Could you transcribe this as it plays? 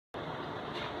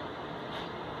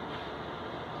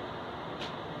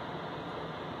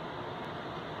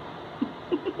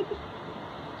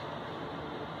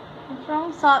What's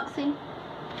wrong, Soxy?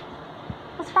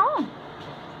 What's wrong?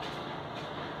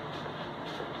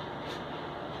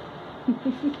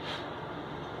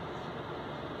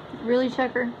 Really,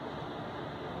 Checker?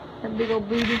 That big old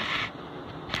booty.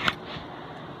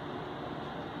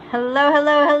 Hello,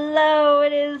 hello, hello.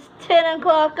 It is 10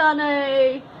 o'clock on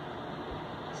a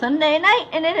Sunday night,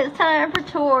 and it is time for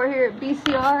tour here at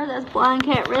BCR. That's Blind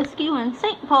Cat Rescue in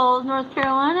St. Paul, North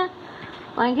Carolina.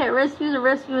 Blind Cat Rescue is a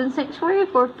rescue and sanctuary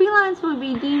for felines who would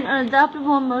be deemed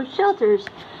unadoptable in most shelters.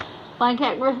 Blind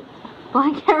Cat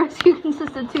Rescue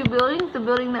consists of 2 buildings. The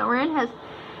building that we're in has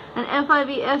an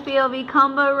FIV-FELV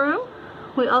combo room.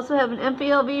 We also have an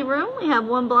FELV room. We have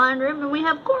 1 blind room, and we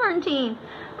have quarantine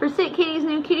for sick kitties,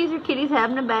 new kitties, or kitties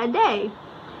having a bad day.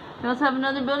 We also have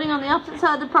another building on the opposite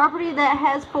side of the property that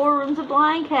has 4 rooms of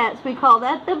blind cats. We call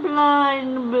that the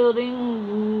blind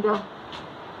building.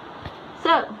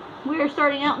 So, we are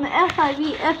starting out in the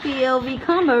FIV-FELV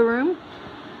combo room.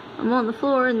 I'm on the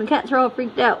floor and the cats are all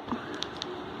freaked out.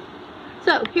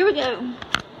 So, here we go.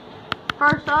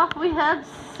 First off, we have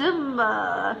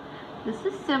Simba. This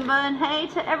is Simba, and hey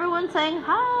to everyone saying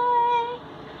hi.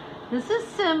 This is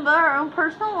Simba, our own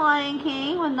personal Lion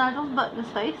King with Nigel's butt in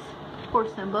his face. Poor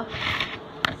Simba.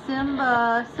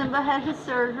 Simba had his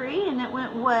surgery and it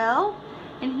went well,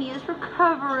 and he is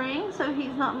recovering, so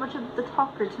he's not much of the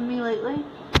talker to me lately.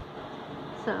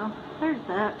 So there's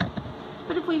that.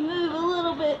 But if we move a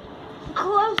little bit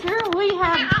closer, we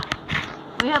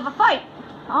have a fight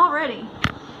already.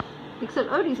 Except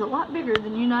Odie's a lot bigger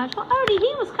than you, Nigel. Odie,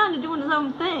 he was kind of doing his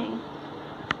own thing.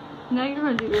 Now you're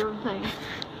going to do your own thing.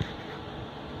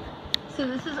 So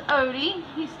this is Odie.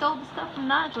 He stole the stuff from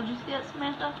Nigel. Did you see that,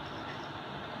 Samantha?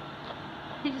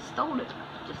 He just stole it.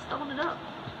 Just stole it up.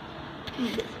 Let me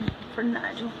get some for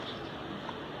Nigel.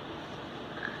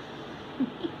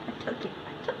 I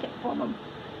took it from him.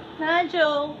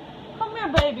 Nigel, come here,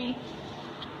 baby.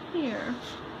 Here.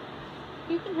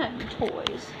 You can have your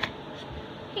toys.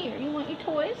 Here, you want your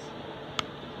toys?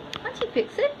 Why don't you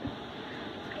fix it?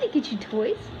 Why don't you get you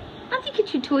toys? Why don't you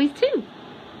get your toys too?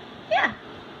 Yeah.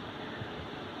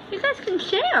 You guys can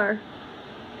share.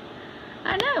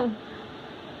 I know.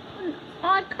 An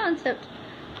odd concept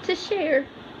to share.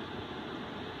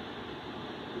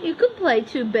 You could play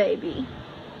too, baby.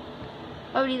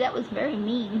 Odie, that was very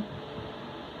mean.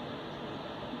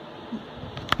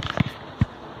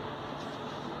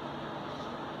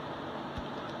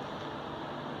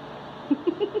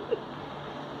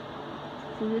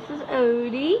 So this is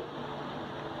Odie.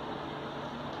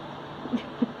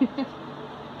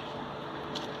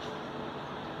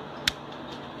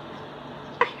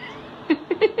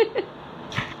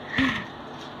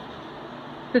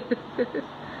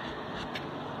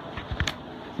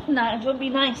 Nigel, be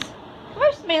nice. Come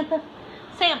here, Samantha.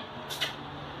 Sam.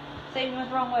 Sam, you went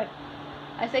the wrong way.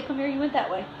 I say come here, you went that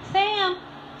way. Sam.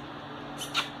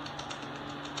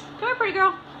 Come here, pretty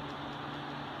girl.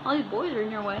 All these boys are in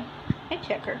your way. Hey,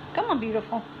 Checker. Come on,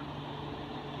 beautiful.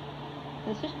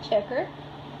 This is Checker.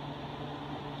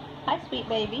 Hi, sweet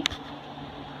baby.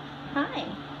 Hi.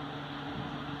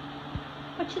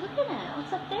 What you looking at?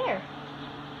 What's up there?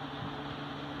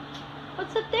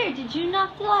 What's up there? Did you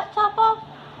knock the laptop off?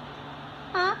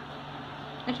 Huh?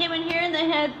 I came in here and they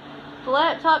had the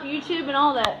laptop, YouTube, and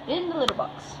all that in the litter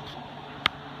box.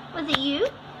 Was it you?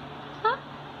 Huh?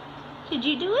 Did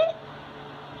you do it?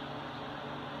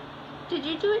 Did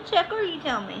you do it, Checker, or you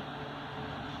tell me?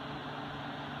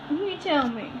 You tell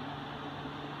me.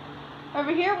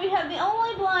 Over here we have the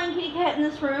only blind kitty cat in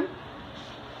this room.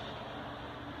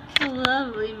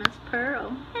 Lovely Miss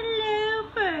Pearl. Hello,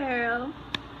 Pearl.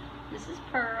 This is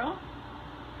Pearl.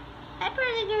 Hi,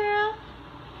 pretty girl.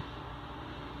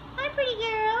 Hi, pretty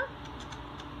girl.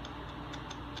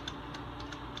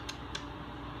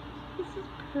 This is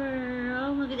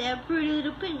Pearl. Look at that pretty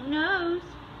little pink nose.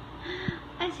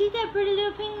 I see that pretty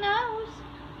little pink nose.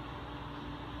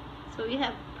 So we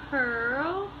have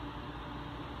Pearl.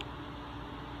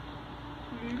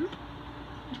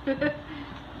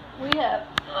 We have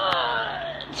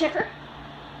Checker.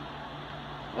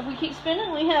 If we keep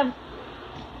spinning, we have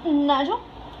Nigel.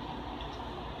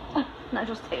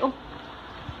 Nigel's tail.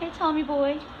 Hey, Tommy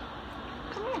boy.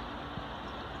 Come here.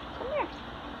 Come here.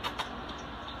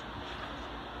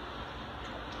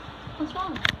 What's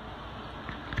wrong?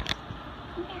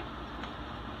 Come here.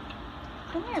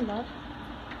 Come here, love.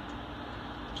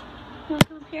 You want to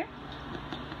come up here?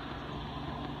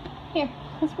 Here,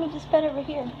 let's move this bed over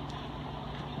here.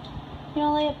 You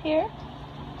want to lay up here?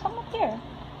 Come up here.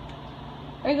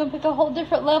 Are you going to pick a whole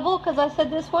different level because I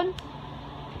said this one?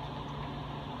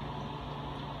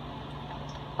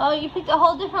 Oh, you picked a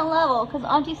whole different level because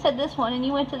Auntie said this one and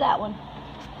you went to that one.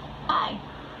 Hi.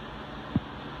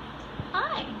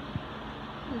 Hi.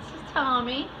 This is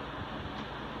Tommy.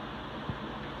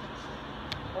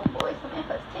 Oh boy,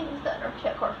 Samantha's Tink's done her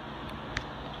checker.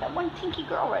 That one tinky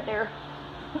girl right there.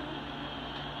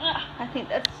 I think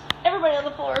that's everybody on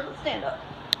the floor. Let's stand up.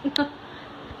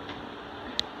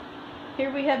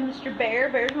 Here we have Mr. Bear.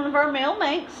 Bear's one of our male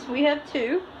Manx. We have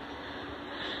two.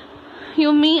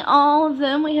 You'll meet all of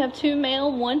them. We have 2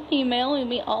 male, 1 female. You'll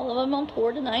meet all of them on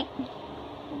tour tonight.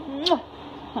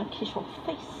 I'll kiss your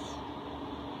face.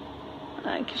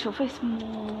 I'll kiss your face.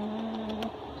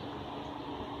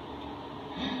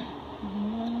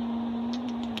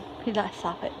 You gotta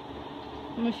stop it.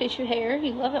 I'm gonna fish your hair.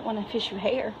 You love it when I fish your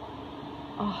hair.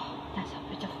 Oh, that's so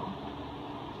beautiful.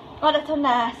 Oh, that's so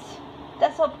nice.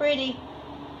 That's so pretty.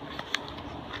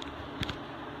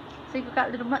 See, we've got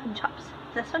little mutton chops.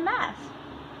 That's so nice.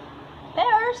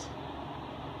 Bears.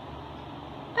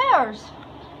 Bears.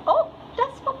 Oh,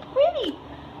 that's so pretty.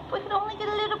 If we could only get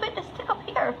a little bit to stick up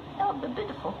here. That would be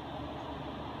beautiful.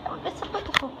 That would be so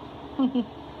beautiful.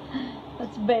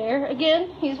 That's Bear.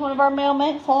 Again, he's one of our male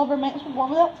Manx. All of our Manx were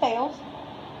born without tails.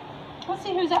 Let's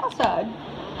see who's outside.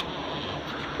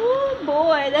 Oh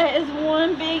boy, that is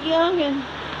one big youngin'.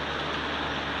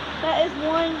 That is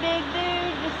one big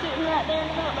dude just sitting right there in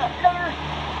the middle of that dirt.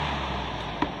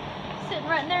 Sitting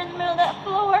right there in the middle of that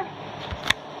floor.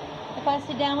 If I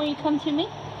sit down, will you come to me?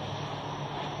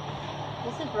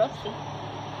 This is Rusty.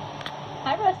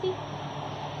 Hi, Rusty.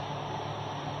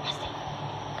 Rusty.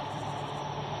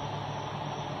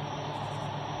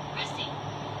 Rusty.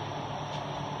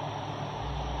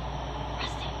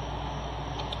 Rusty.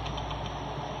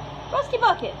 Rusty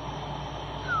Bucket.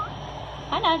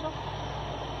 Hi, Nigel.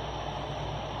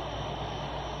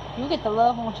 You'll get the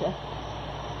love, won't you?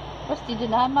 Rusty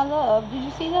denied my love. Did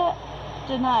you see that?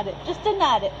 Denied it. Just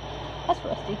denied it. That's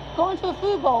Rusty. Going to a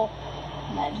food bowl.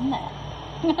 Imagine that.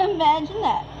 Imagine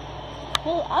that.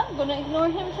 Well, I'm going to ignore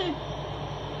him too.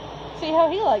 See how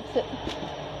he likes it.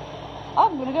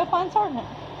 I'm going to go find Sergeant.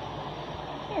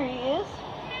 Here he is.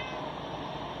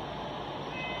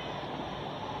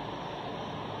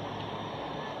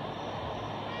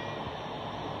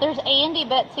 There's Andy,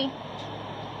 Betsy.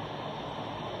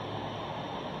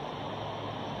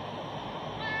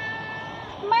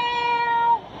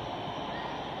 Meow.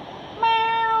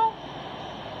 Meow.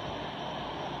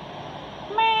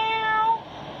 Meow.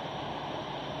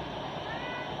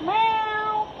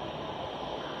 Meow.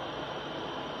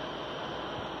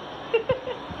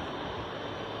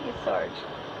 Yes, Sarge.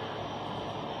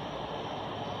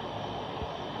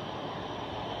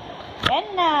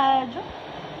 And Nigel.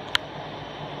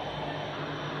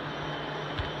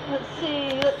 Let's see,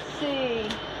 let's see.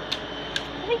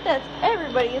 I think that's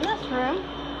everybody in this room.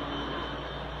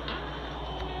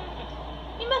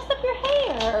 You messed up your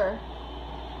hair.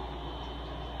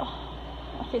 Oh,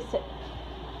 okay, sit.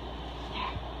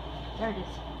 There it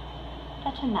is.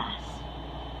 That's a nice.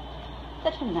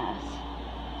 That's a nice.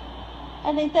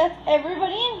 I think that's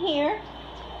everybody in here.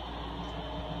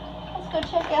 Let's go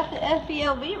check out the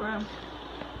FELV room.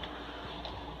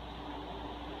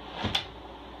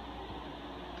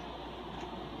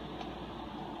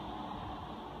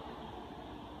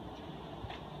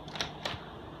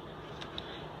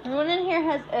 Everyone in here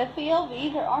has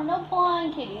FELV. There are no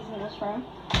blind kitties in this room.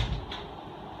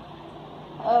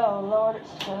 Oh Lord,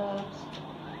 it's Stubbs.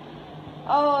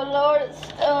 Oh Lord, it's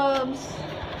Stubbs.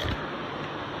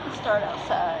 Let's start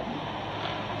outside.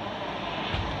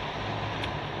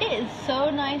 It is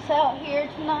so nice out here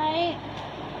tonight.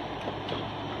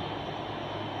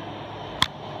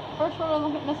 First we're going to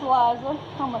look at Miss Eliza.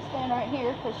 I'm going to stand right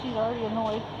here because she's already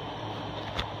annoyed.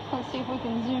 Let's see if we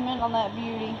can zoom in on that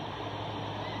beauty.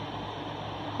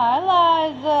 Hi,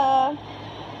 Liza.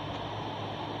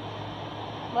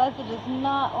 Liza does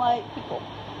not like people.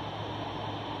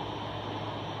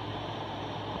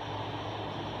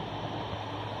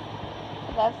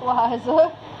 But that's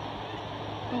Liza.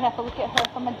 We have to look at her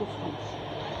from a distance.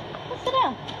 Let's sit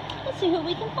down. Let's see who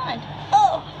we can find.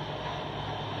 Oh!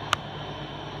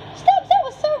 Stubbs, that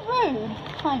was so rude.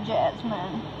 Hi,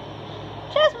 Jasmine.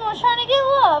 Jasmine was trying to get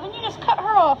love, and you just cut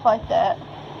her off like that.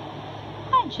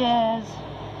 Hi, Jazz.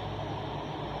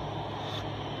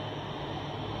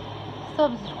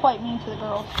 Stubbs is quite mean to the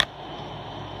girls.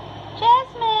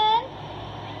 Jasmine!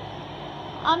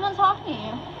 I'm not talking to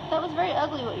you. That was very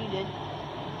ugly what you did.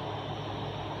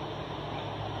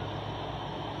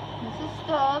 This is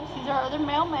Stubbs. He's our other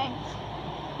male Manx.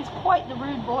 He's quite the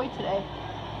rude boy today.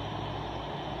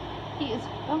 He is.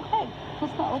 Okay,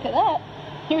 let's not look at that.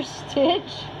 Here's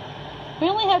Stitch. We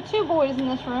only have 2 boys in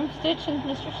this room, Stitch and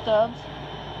Mr. Stubbs.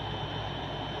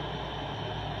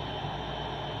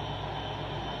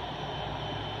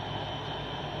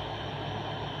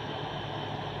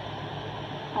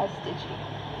 Hi, Stitchy.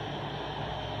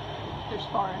 They're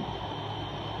sparring.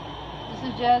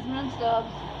 This is Jasmine and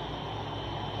Stubbs.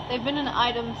 They've been an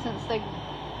item since they've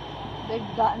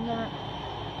gotten their,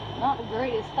 not the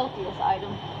greatest, healthiest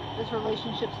item. This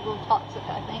relationship's a little toxic,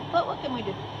 I think. But what can we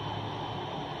do?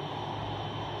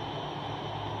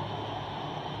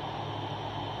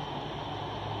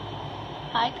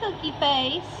 Hi, Cookie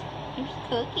Face. Here's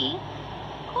Cookie.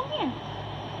 Come here.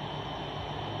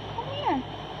 Come here.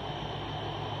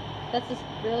 That's just,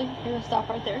 really? You're gonna stop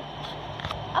right there?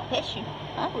 I'll pet you.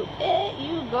 I will pet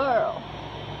you, girl.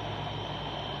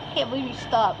 Can't believe you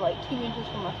stopped like 2 inches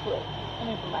from my foot. I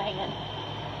mean, from my hand.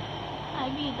 Hi,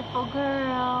 beautiful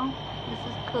girl. This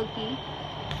is Cookie.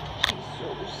 She's so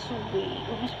sweet.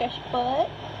 Let me scratch your butt.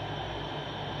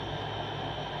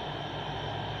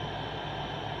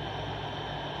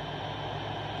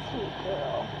 Sweet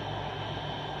girl.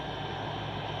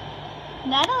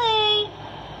 Natalie.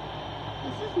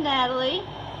 This is Natalie.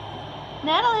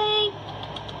 Natalie.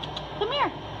 Come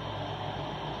here.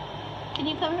 Can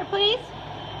you come here, please?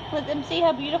 Let them see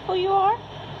how beautiful you are.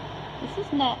 This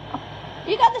is Nat.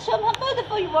 You got to show them how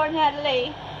beautiful you are,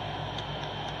 Natalie.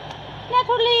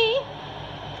 Natalie.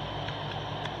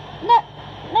 Nat.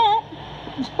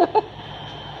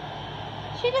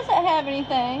 She doesn't have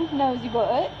anything. Nosy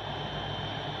butt.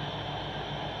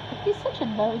 He's such a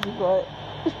nosy butt.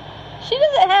 She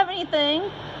doesn't have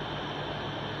anything.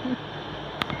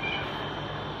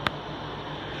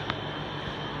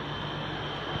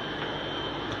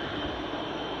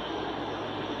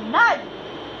 Nice.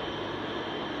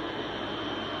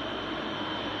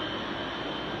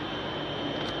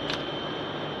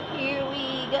 Here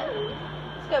we go.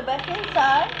 Let's go back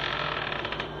inside.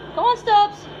 Come on,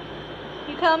 Stubbs.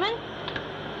 You coming?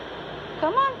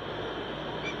 Come on.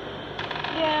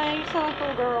 Yeah, you sound like a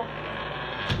little girl.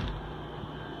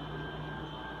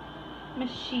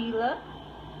 Miss Sheila.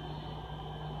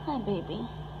 Hi, baby.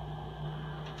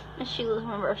 Miss Sheila's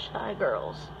one of our shy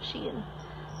girls. She and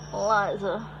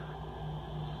Eliza.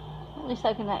 At least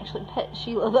I can actually pet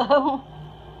Sheila, though.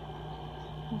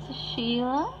 This is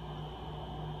Sheila.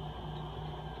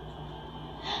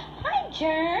 Hi,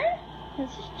 Jern.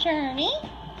 This is Journey.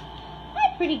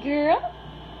 Hi, pretty girl.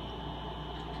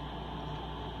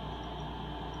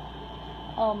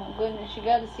 Oh my goodness, you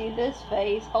gotta see this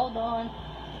face. Hold on.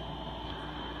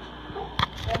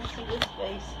 Gotta see this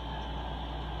face.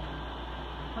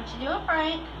 What you doing,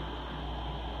 Frank?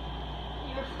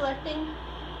 You reflecting?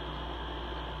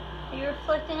 Are you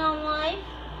reflecting on life?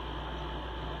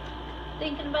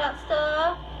 Thinking about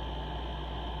stuff?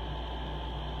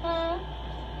 Huh?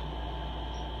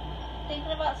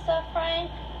 Thinking about stuff,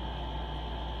 Frank?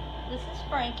 This is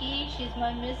Frankie. She's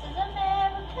my Mrs.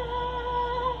 America.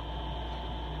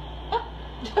 Oh.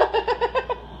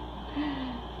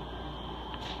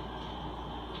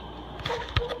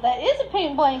 That is a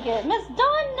pink blanket. Miss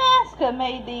Dawn Nasca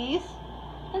made these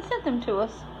and sent them to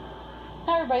us.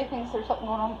 Now everybody thinks there's something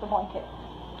going on with the blanket.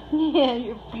 Yeah,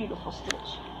 you're beautiful,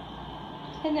 Stitch.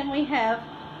 And then we have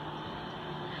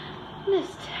Miss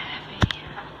Tabby.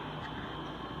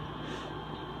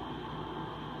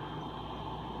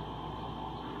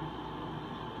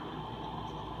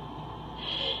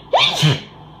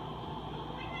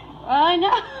 I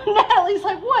know. Natalie's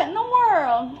like, what in the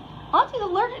world? Auntie's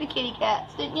allergic to kitty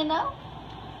cats, didn't you know?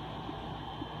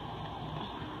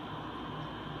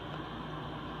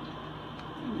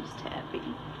 Miss Tabby.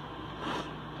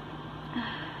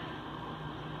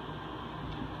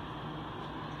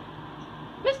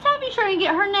 Miss Tabby's trying to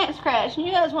get her neck scratched, and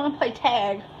you guys want to play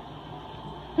tag.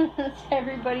 That's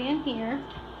everybody in here.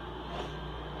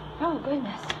 Oh,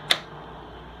 goodness.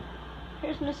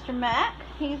 Here's Mr. Mac.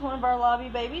 He's one of our lobby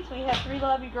babies. We have 3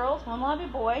 lobby girls, 1 lobby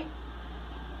boy.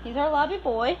 He's our lobby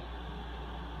boy.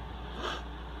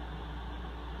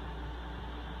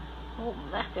 Oh,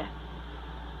 Mecca.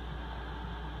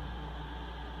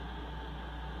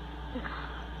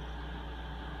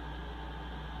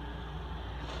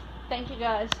 Thank you,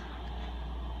 guys.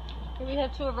 Here we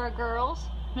have 2 of our girls.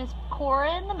 Miss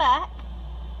Cora in the back.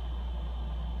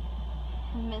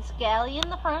 And Miss Gally in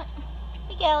the front.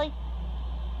 Hey, Gally.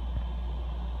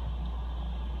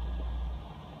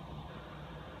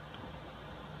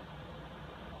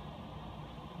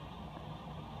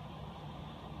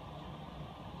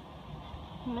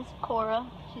 Miss Cora,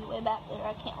 she's way back there.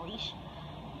 I can't reach.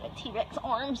 Got T-Rex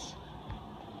arms.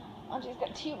 Audrey's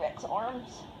got T-Rex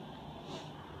arms.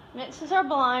 Next is our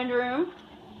blind room.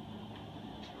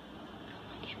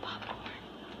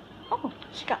 Oh,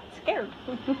 she got scared.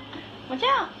 Watch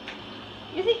out.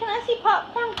 Izzy, can I see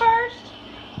popcorn first?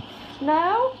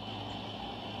 No?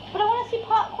 But I want to see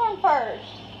popcorn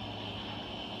first.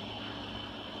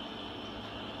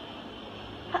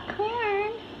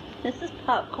 Popcorn. This is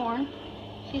Popcorn.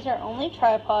 She's our only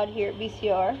tripod here at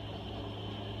BCR.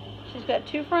 She's got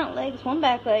 2 front legs, 1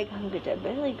 back leg. Oh, look at that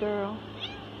belly, girl.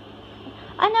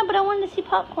 I know, but I wanted to see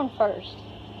Popcorn first.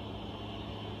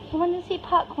 I wanted to see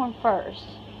Popcorn first.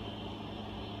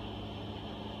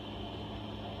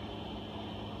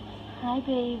 Hi,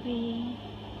 baby.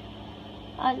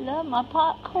 I love my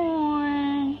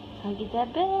popcorn. I get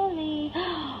that belly.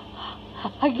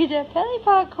 I get that belly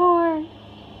popcorn.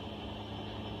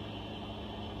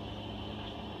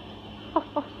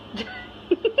 Oh,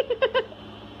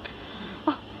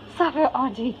 stop it,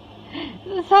 Auntie.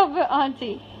 Stop it,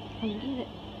 Auntie. Get it.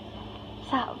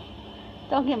 Stop.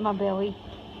 Don't get my belly.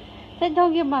 Say,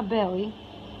 don't get my belly.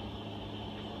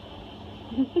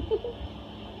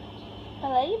 I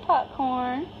love you,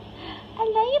 Popcorn. I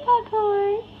love you,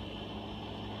 Popcorn.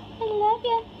 I love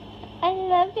you. I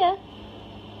love you.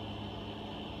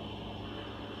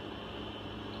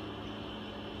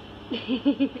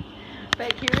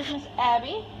 Back here is Miss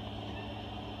Abby.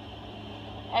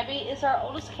 Abby is our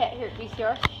oldest cat here at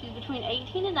BCR. She's between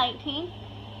 18 and 19.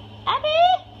 Abby!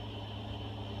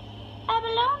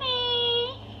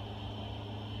 Abalone!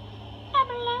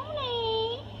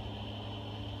 Abalone!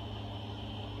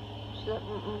 She's like,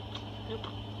 nope.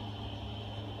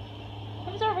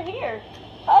 Who's over here?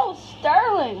 Oh,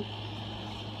 Sterling.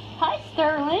 Hi,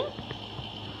 Sterling.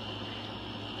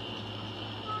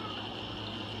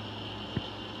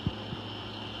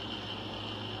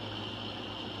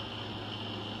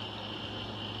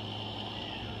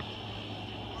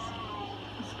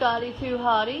 Scotty Too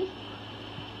Hottie.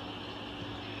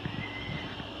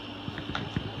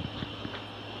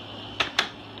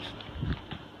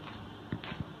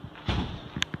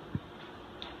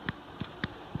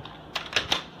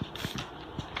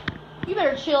 You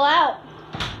better chill out.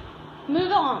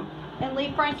 Move on and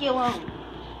leave Frankie alone.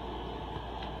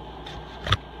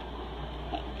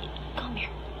 Hey, come here.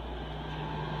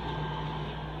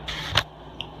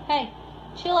 Hey,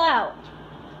 chill out.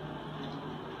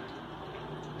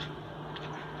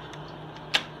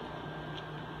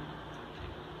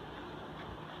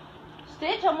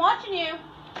 Stitch, I'm watching you.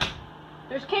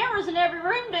 There's cameras in every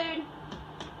room, dude.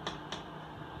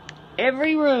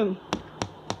 Every room.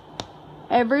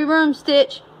 Every room,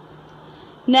 Stitch.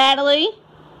 Natalie.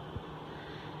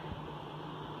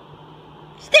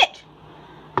 Stitch.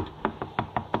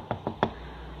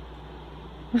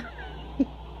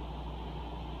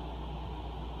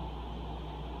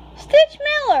 Stitch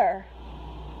Miller.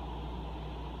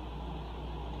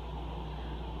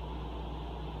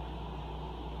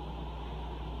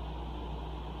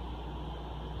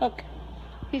 Okay.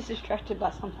 He's distracted by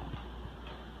something.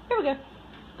 Here we go.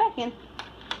 Back in.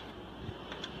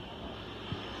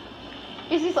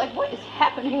 Izzy's like, what is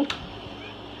happening?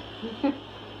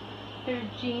 There's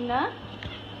Gina.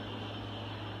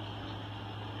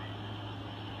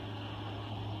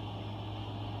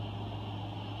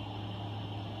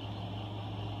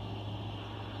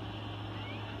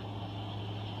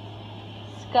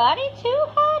 Scotty Too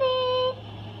Hottie.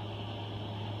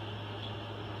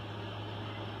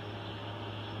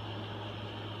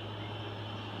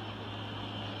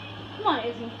 Come on,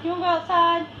 Izzy. You wanna go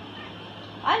outside?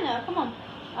 I know. Come on.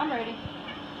 I'm ready.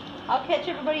 I'll catch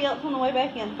everybody else on the way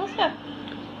back in. Let's go.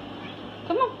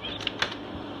 Come on.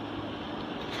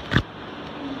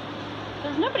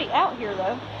 There's nobody out here,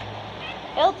 though.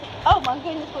 Oh, my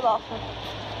goodness, we lost her.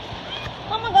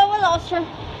 Oh, my God, we lost her.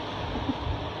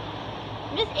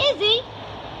 Miss Izzy,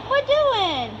 what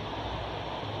doing?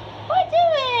 What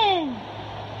doing?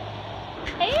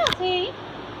 Hey, LT.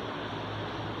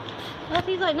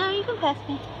 LT's like, no, you can pass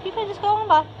me. You can just go on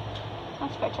by. I'll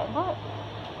scratch that butt.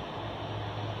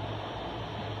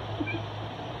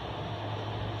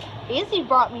 Izzy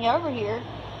brought me over here.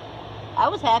 I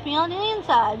was happy on the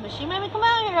inside, but she made me come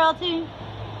out here, LT.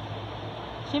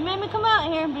 She made me come out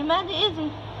here and be mad at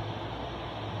Izzy.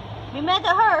 Be mad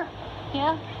at her.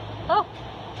 Yeah. Oh,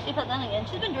 she put that again.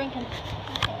 She's been drinking.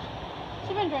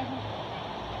 She's been drinking.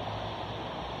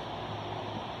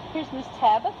 Here's Miss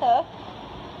Tabitha.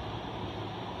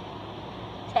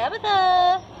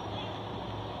 Tabitha.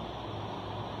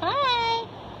 Hi.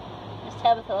 Miss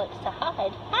Tabitha likes to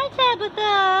hide. Hi,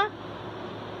 Tabitha.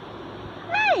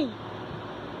 Hi.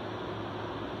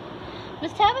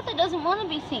 Miss Tabitha doesn't want to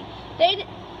be seen.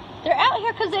 They're out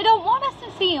here because they don't want us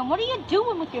to see them. What are you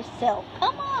doing with yourself?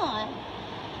 Come on.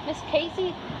 Miss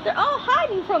Casey. They're all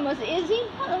hiding from us, Izzy.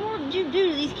 What in the world did you do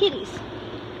to these kitties?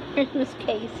 Here's Miss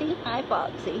Casey. Hi,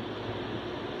 Foxy.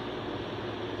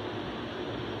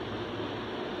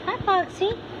 Hi,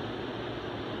 Foxy.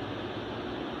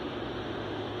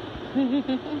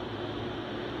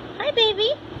 Hi,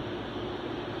 baby.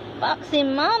 Foxy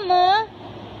Mama.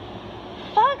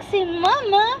 Foxy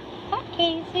Mama. Hi,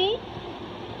 Casey.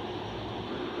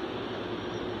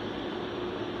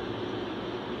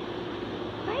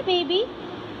 Hi, baby.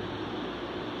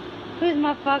 Who's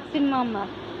my Foxy Mama?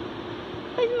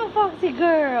 Who's my Foxy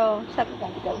girl? Shut up,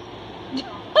 gotta go.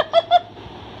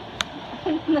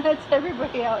 That's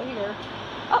everybody out here.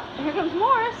 Oh, here comes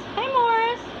Morris. Hey,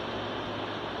 Morris.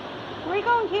 Where you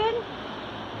going, kid?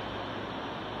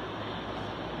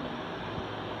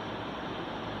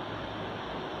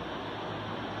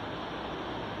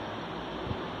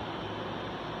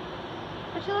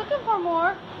 What you looking for,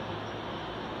 more?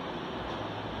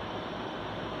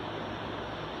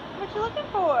 What you looking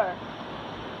for?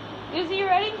 Izzy, you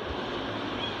ready?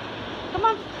 Come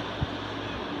on.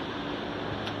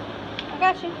 I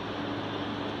got you.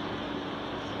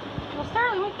 Well,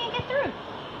 Sterling, we can't get through.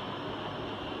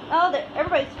 Oh, there.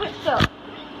 Everybody's switched up.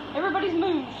 Everybody's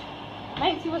moved.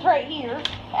 Nancy was right here.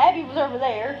 Abby was over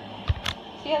there.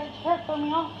 See how the truck threw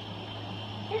me off?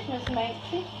 Here's Miss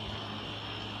Nancy.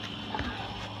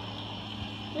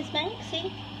 Miss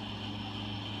Manxie.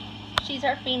 She's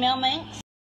our female Manx.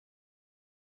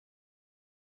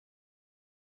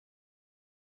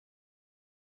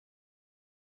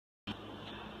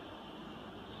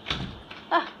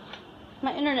 Ah,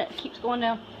 my internet keeps going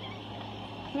down.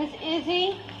 Miss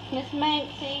Izzy, Miss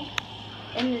Manxie,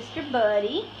 and Mr.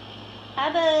 Buddy.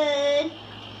 Hi, Bud.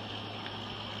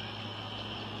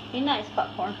 Be nice,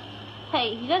 Popcorn.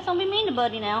 Hey, you guys don't be mean to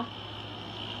Buddy now.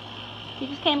 He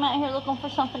just came out here looking for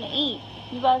something to eat.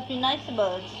 You guys be nice to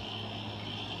Buds.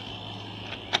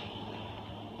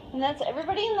 And that's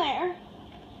everybody in there.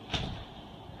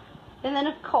 And then,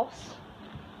 of course,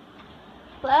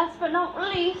 last but not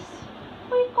least,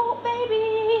 we've got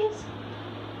babies.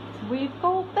 We've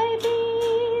got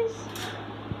babies.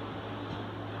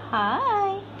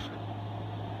 Hi.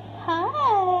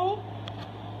 Hi.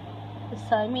 The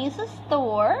Siamese is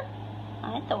Thor.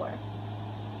 Hi, Thor.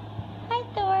 Hi,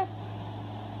 Thor.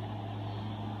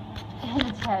 And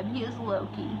the tabby is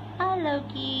Loki. Hi,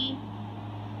 Loki.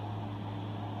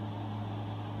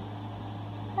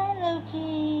 Hi,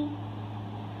 Loki.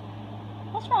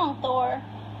 What's wrong, Thor?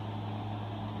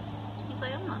 He's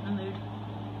like, I'm not in the mood.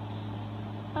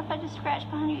 What if I just scratch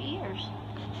behind your ears?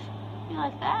 You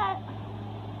like that?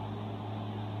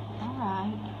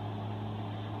 Alright.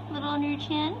 A little under your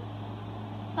chin?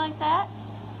 You like that?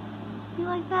 You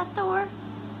like that, Thor?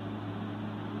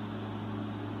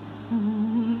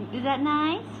 Is that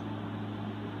nice?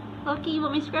 Loki, you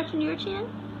want me scratching your chin?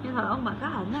 You're like, oh my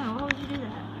god, no, why would you do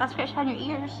that? I'll scratch behind your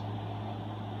ears.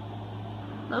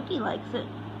 Loki likes it.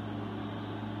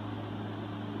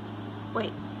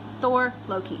 Wait, Thor,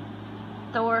 Loki.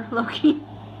 Thor, Loki.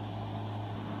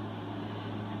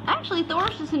 Actually,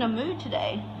 Thor's just in a mood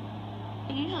today.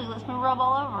 He usually lets me rub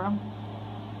all over him.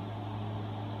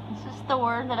 This is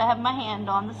Thor that I have my hand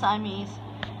on, the Siamese.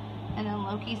 And then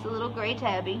Loki's the little gray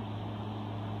tabby.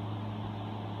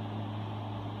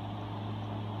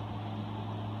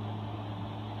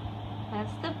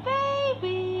 That's the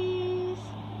babies.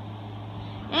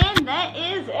 And that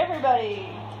is everybody.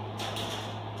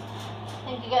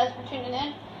 Thank you guys for tuning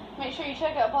in. Make sure you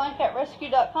check out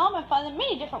blindcatrescue.com and find the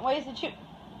many different ways that you...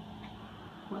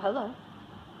 Well, hello.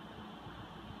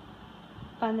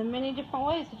 Find the many different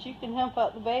ways that you can help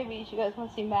out the babies. You guys want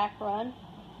to see Mac run?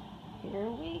 Here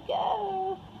we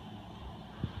go.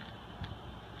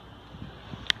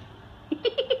 Come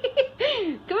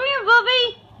here,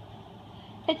 Bubby.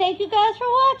 Hey, thank you guys for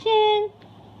watching.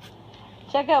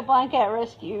 Check out Blind Cat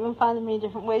Rescue and find the many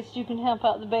different ways that you can help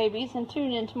out the babies. And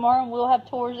tune in tomorrow and we'll have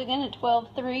tours again at 12,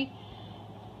 3,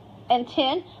 and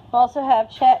 10. We'll also have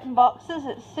chat and boxes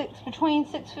at between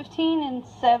 6:15 and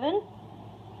 7.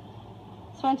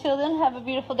 So until then, have a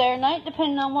beautiful day or night,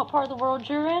 depending on what part of the world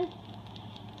you're in.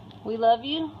 We love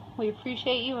you. We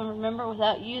appreciate you. And remember,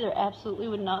 without you, there absolutely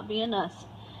would not be an us.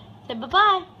 Say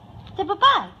bye-bye. Say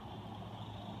bye-bye.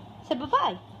 Say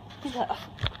bye-bye.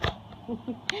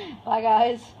 Bye,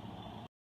 guys.